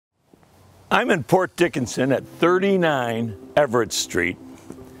I'm in Port Dickinson at 39 Everett Street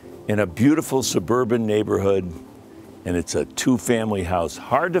in a beautiful suburban neighborhood, and it's a two-family house.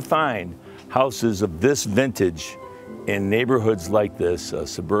 Hard to find houses of this vintage in neighborhoods like this, a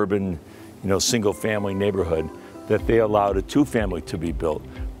suburban, single-family neighborhood, that they allowed a two-family to be built.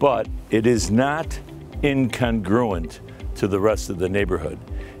 But it is not incongruent to the rest of the neighborhood.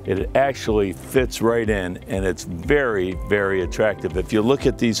 It actually fits right in, and it's very, very attractive. If you look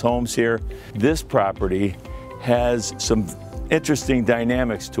at these homes here, this property has some interesting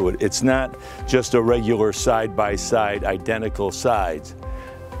dynamics to it. It's not just a regular side-by-side identical sides.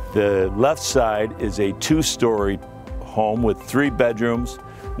 The left side is a two-story home with 3 bedrooms,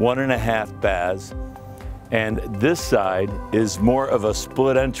 1.5 baths, and this side is more of a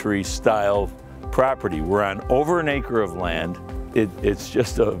split entry style property. We're on over an acre of land. It's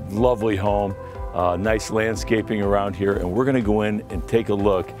just a lovely home, nice landscaping around here, and we're gonna go in and take a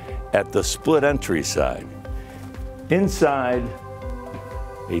look at the split entry side. Inside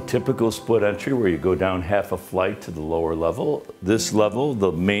a typical split entry where you go down half a flight to the lower level. This level,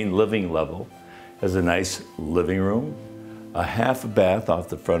 the main living level, has a nice living room, a half a bath off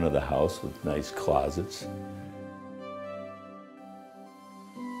the front of the house with nice closets.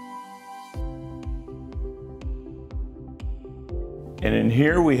 And in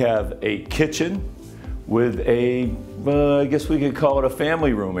here we have a kitchen with a, I guess we could call it a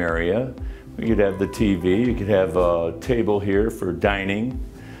family room area. We could have the TV, you could have a table here for dining.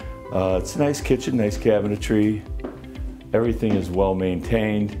 It's a nice kitchen, nice cabinetry. Everything is well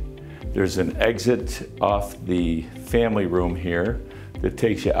maintained. There's an exit off the family room here that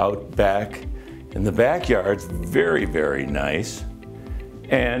takes you out back. And the backyard's very, very nice.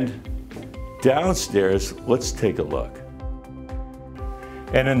 And downstairs, let's take a look.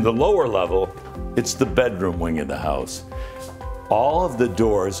 And in the lower level, it's the bedroom wing of the house. All of the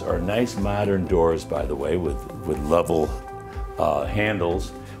doors are nice modern doors, by the way, with level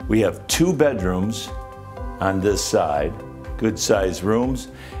handles. We have 2 bedrooms on this side, good sized rooms,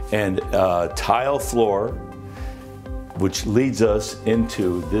 and tile floor, which leads us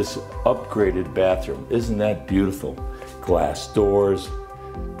into this upgraded bathroom. Isn't that beautiful? Glass doors,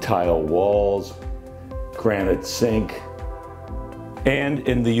 tile walls, granite sink. And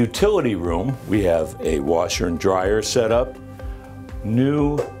in the utility room, we have a washer and dryer set up,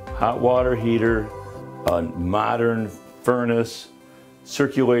 new hot water heater, a modern furnace,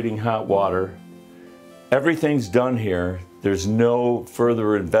 circulating hot water. Everything's done here. There's no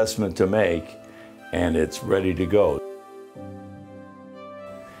further investment to make, and it's ready to go.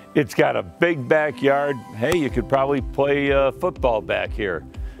 It's got a big backyard. Hey, you could probably play football back here.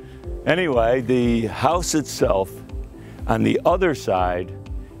 Anyway, the house itself on the other side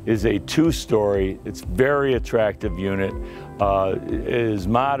is a 2-story. It's very attractive unit. As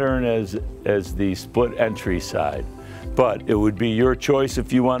modern as the split entry side. But it would be your choice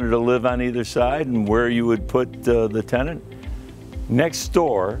if you wanted to live on either side and where you would put the tenant. Next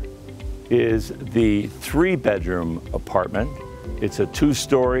door is the 3-bedroom apartment. It's a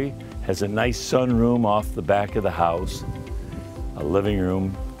 2-story, has a nice sunroom off the back of the house, a living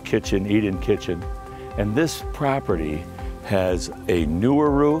room, kitchen, eat-in kitchen. And this property has a newer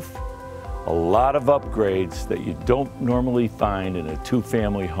roof, a lot of upgrades that you don't normally find in a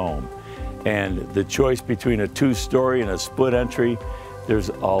 2-family home. And the choice between a 2-story and a split entry, there's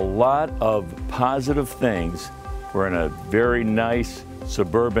a lot of positive things. We're in a very nice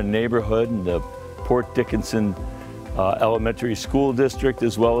suburban neighborhood in the Port Dickinson Elementary School District,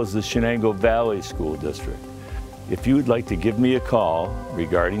 as well as the Shenango Valley School District. If you would like to give me a call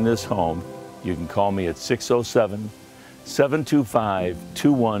regarding this home, you can call me at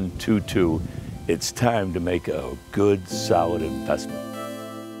 607-725-2122. It's time to make a good, solid investment.